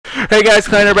Hey guys,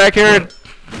 Clandor back here, and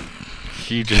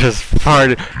he just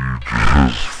farted.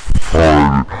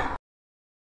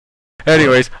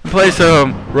 Anyways, I'm playing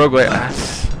some rogue-lite.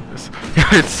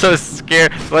 It's so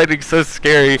scary. Lightning's so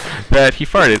scary that he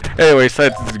farted. Anyways,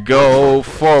 let's go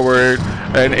forward.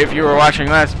 And if you were watching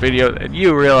last video, then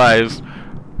you realized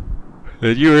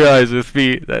with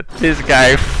me that this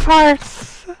guy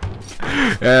farts.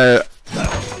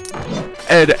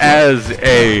 And as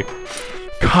a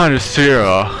connoisseur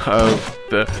of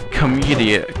the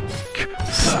comedic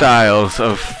styles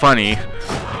of funny,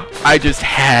 I just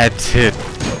had to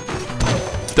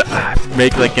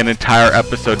make like an entire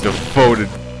episode devoted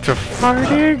to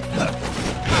farting.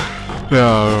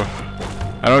 No,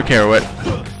 I don't care what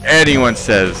anyone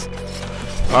says.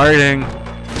 Farting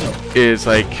is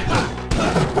like,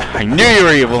 I knew you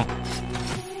were evil.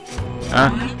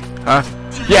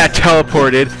 Yeah,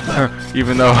 teleported.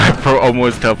 Even though I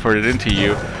almost teleported into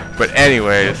you. But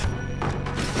anyways,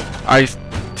 I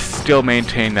still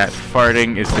maintain that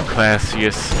farting is the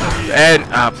classiest. And,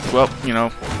 well, you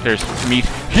know, there's meat.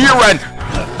 Here, run!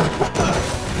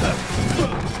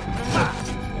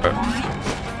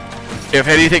 If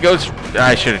anything goes,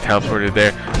 I should have teleported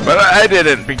there. But I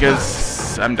didn't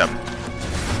because I'm dumb.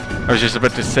 I was just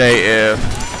about to say if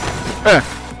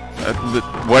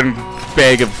one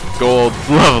bag of gold,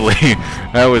 lovely.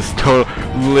 That was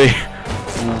totally.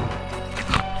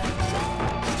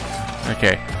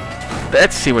 Okay,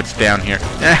 let's see what's down here.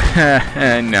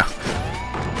 No.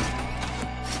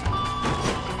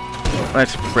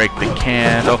 Let's break the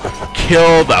candle.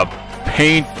 Kill the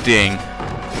painting.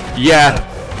 Yeah.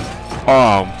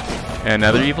 Oh,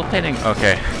 another evil painting.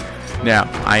 Okay. Now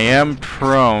I am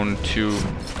prone to.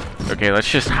 Okay, let's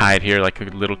just hide here like a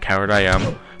little coward I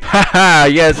am. Haha,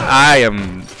 yes, I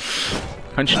am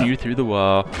punching you through the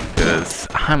wall because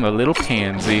I'm a little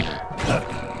pansy.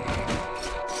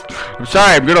 I'm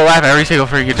sorry, I'm gonna laugh every single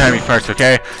freaking time he farts,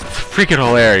 okay? It's freaking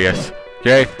hilarious,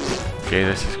 okay? Okay,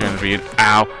 this is gonna be an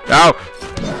ow. Ow!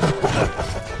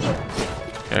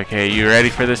 Okay, you ready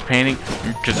for this painting?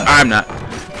 Because I'm not.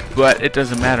 But it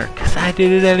doesn't matter, because I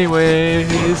did it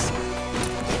anyways.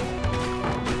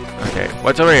 Okay,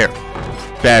 what's over here?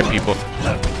 Bad people.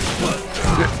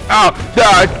 Oh,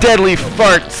 no, deadly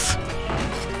farts.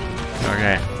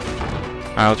 Okay,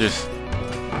 I'll just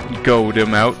goad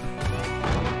him out.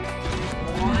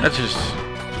 Let's just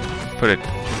put it.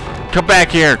 Come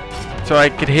back here, so I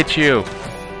can hit you.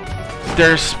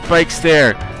 There's spikes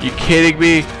there. You kidding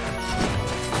me?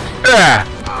 Ah!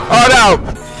 Oh no!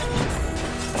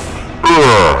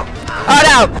 Oh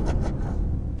no!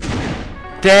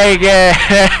 Dang it!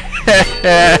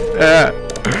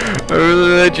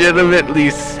 I'm legitimately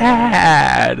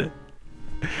sad.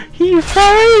 He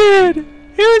farted.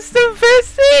 It was the best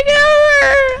thing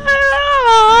ever.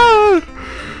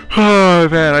 Oh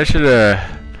man, I should have.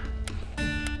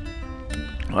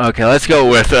 Okay, let's go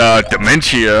with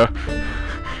dementia,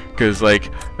 cause like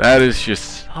that is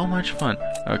just so much fun.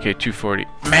 Okay, 240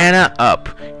 mana up.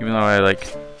 Even though I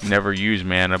like never use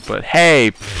mana, but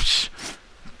hey, psh,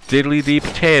 diddly dee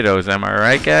potatoes. Am I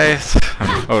right, guys?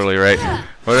 I'm totally right.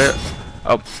 What?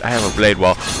 Oh, I have a blade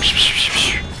wall.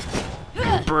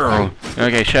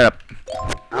 Okay, shut up.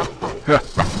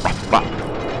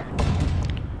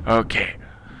 Okay.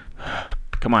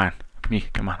 Come on.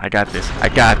 Come on. I got this. I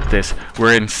got this.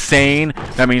 We're insane.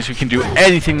 That means we can do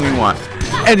anything we want.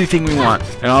 Anything we want.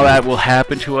 And all that will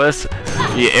happen to us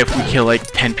if we kill like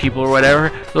 10 people or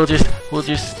whatever. We'll just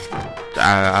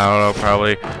I don't know,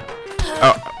 probably.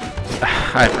 Oh,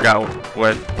 I forgot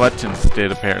what buttons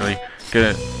did apparently.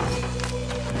 Good.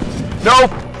 No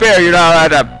fair, you're not allowed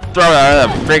to throw it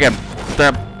friggin'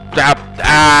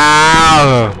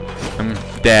 ow! I'm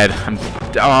dead.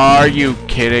 Are you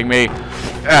kidding me?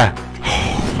 That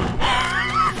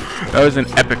was an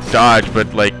epic dodge,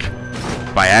 but like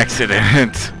by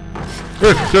accident.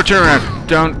 Don't turn around.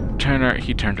 Don't turn around.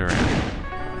 He turned around.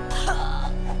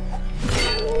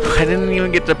 I didn't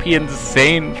even get to be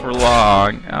insane for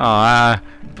long.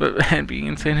 But being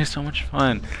insane is so much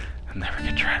fun. I'll never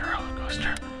get to ride a roller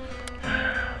coaster.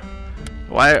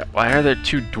 Why are there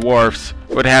two dwarfs?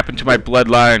 What happened to my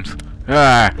bloodlines?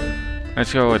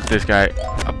 Let's go with this guy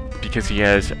because he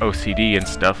has OCD and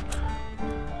stuff.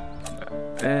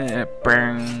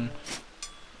 Burn.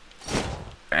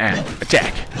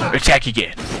 Attack. Attack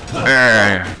again.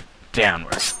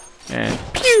 Downward. And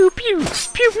pew pew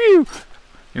pew pew.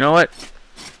 You know what?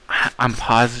 I'm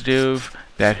positive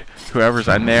that whoever's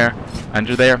under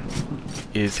there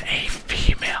is a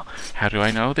female. How do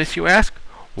I know this, you ask?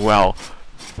 Well,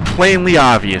 plainly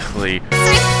obviously.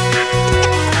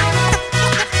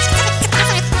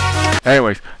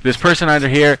 Anyways, this person under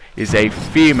here is a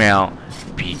female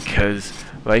because,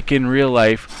 like in real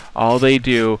life, all they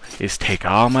do is take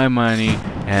all my money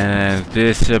and then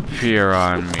disappear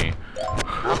on me.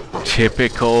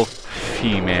 Typical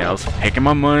females. Taking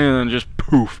my money and then just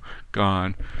poof,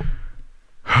 gone.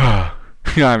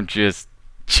 I'm just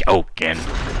joking.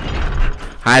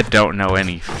 I don't know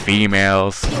any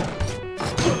females.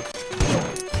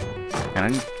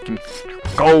 And I can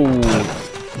gold.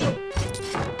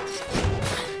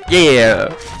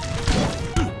 Yeah.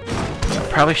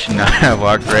 Probably should not have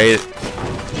walked right.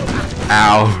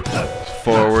 Ow.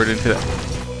 Forward into the.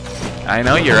 I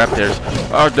know you're up there.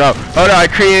 Oh no. Oh no, I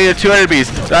created 2 enemies.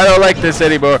 I don't like this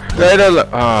anymore. I don't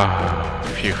oh,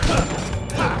 phew.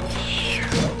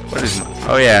 What is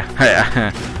oh yeah.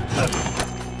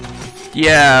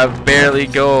 Yeah, barely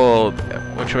gold.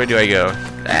 Which way do I go?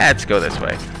 Let's go this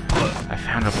way. I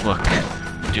found a book.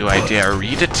 Do I dare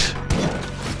read it?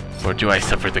 Or do I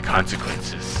suffer the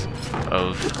consequences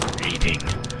of reading?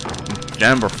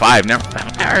 Number 5. Never.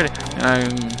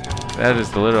 That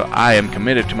is the little. I am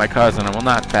committed to my cause and I will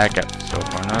not back up. So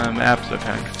far, none maps. So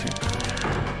kind of continue.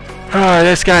 Oh,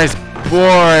 this guy's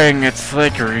boring. It's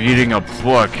like reading a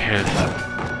book.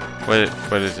 What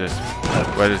is this?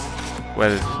 What is?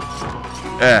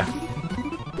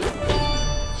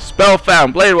 Spell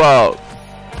found. Blade wall.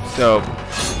 So,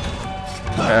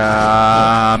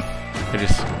 I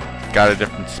just got a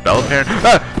different spell apparently.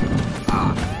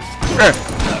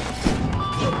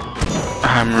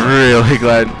 I'm really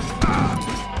glad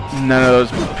none of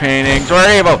those paintings were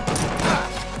evil.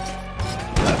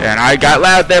 And I got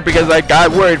loud there because I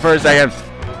got worried for a second.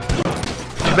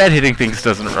 Too bad hitting things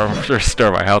doesn't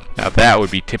restore my health. Now that would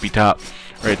be tippy top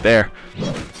right there.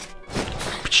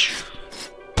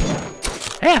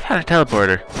 Hey, I found a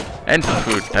teleporter. And some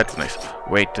food. That's nice.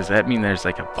 Wait, does that mean there's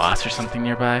like a boss or something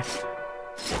nearby?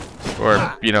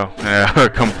 Or, you know, a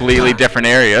completely different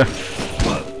area.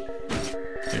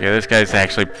 Okay, this guy's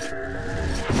actually...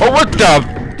 Oh, what the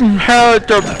hell?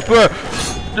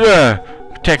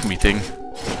 Protect me thing.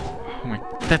 Oh my...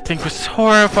 That thing was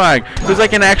horrifying. It was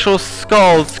like an actual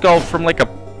skull from like a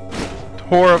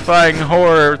horrifying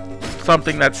horror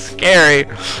something that's scary.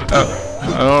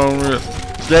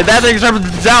 That thing's from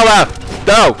Zelda!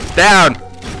 No! Down!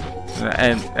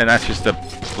 And that's just a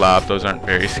blob. Those aren't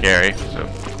very scary. So,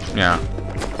 yeah.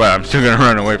 But I'm still gonna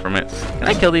run away from it. Can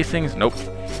I kill these things? Nope.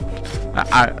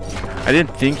 I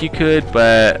didn't think you could,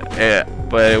 but it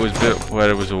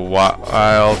was a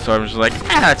while, so I'm just like,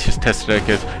 let's just test it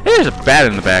because there's a bat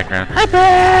in the background. Hi,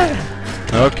 bat!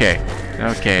 Okay.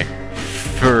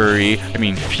 Fury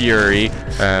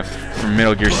from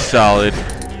Metal Gear Solid.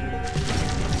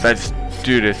 Let's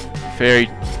do this. Very.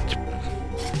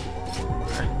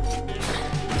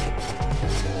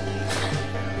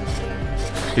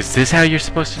 Is this how you're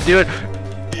supposed to do it?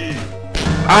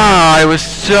 Ah, I was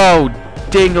so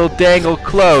dingle-dangle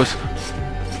close.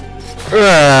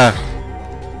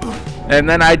 And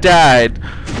then I died.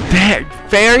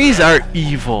 Fairies are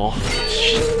evil.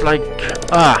 Like,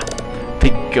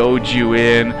 they goad you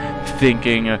in,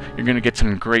 thinking you're gonna get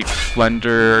some great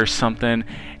splendor or something,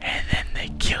 and then they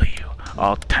kill you.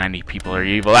 All tiny people are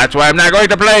evil. That's why I'm not going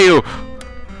to play you.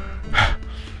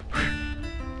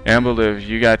 Ambolive,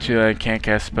 you got to I can't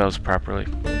cast spells properly.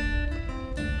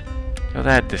 Oh,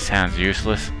 this sounds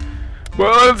useless.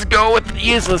 Well, let's go with the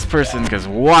useless person, because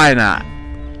why not?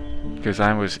 Because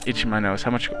I was itching my nose.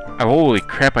 How much? Oh, holy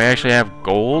crap! I actually have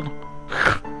gold.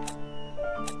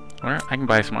 I can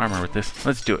buy some armor with this.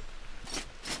 Let's do it.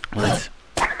 Let's.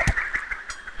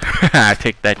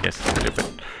 Take that, yes,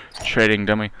 stupid trading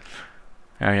dummy.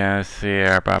 Oh yeah, let's see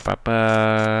here.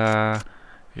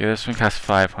 Yeah, this one costs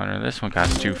 500. This one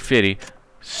costs 250.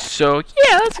 So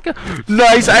yeah, let's go.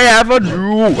 Nice, I have a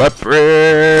new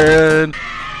weapon.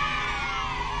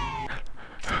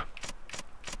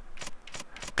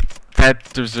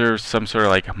 That deserves some sort of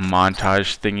like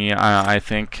montage thingy. I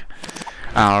think.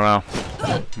 I don't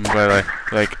know, but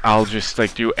like I'll just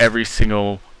like do every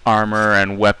single armor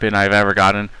and weapon I've ever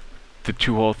gotten, the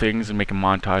 2 whole things, and make a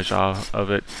montage of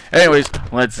it. Anyways,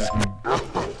 let's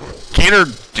get her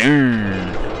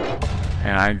done.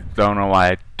 And I don't know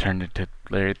why I turned into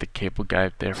Larry the Cable Guy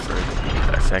up there for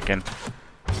a second.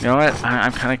 You know what?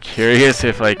 I'm kind of curious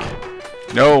if like,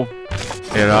 no,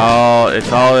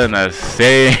 it's all in the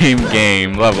same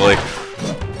game. Lovely.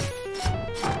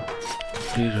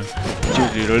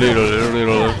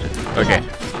 Okay,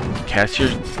 cast your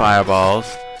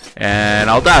fireballs, and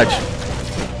I'll dodge.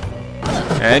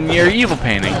 And your evil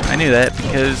painting. I knew that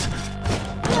because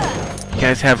you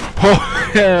guys have. Oh,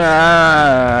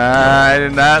 I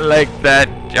did not like that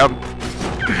jump.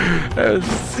 That was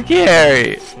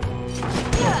scary.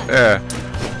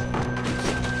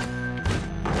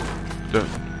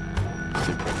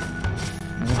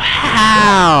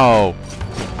 Wow.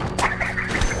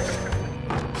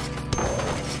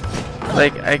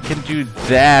 Like, I can do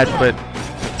that, but...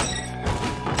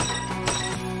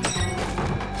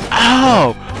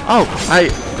 Oh! Oh!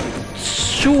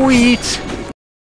 Sweet!